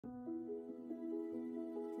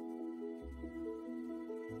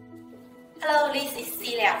Hello, this is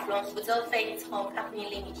Celia from Fuzhou Fein's Home Company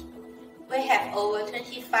Limited. We have over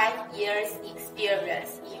 25 years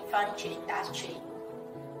experience in furniture industry.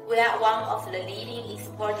 We are one of the leading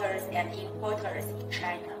exporters and importers in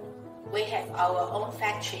China. We have our own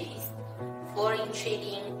factories, foreign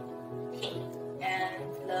trading team, and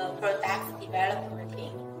the product development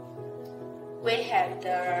team. We have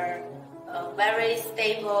the very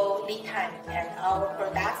stable lead time, and our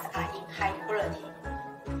products are in high quality.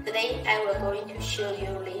 Today, I will going to show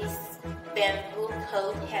you this bamboo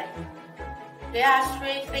coat handle. There are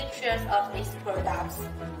three features of these products: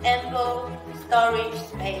 ample storage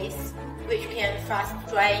space, which can fast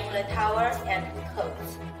drying the towels and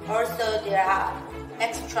coats. Also, there are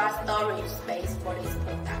extra storage space for these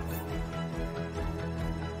products.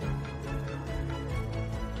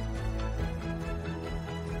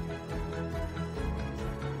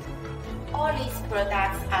 All these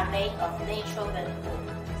products are made of natural bamboo,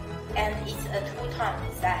 and it's a two-tone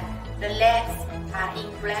design. The legs are in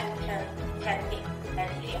black painting, and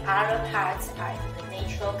the other parts are in the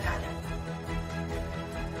natural color.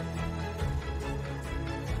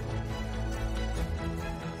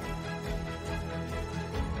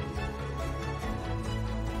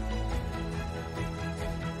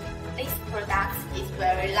 This product is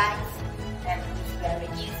very light and it's very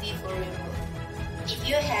easy for removal. If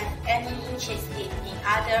you have any interest in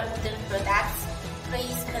other wooden products,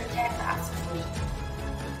 please contact us free.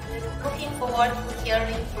 We're looking forward to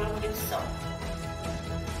hearing from you soon.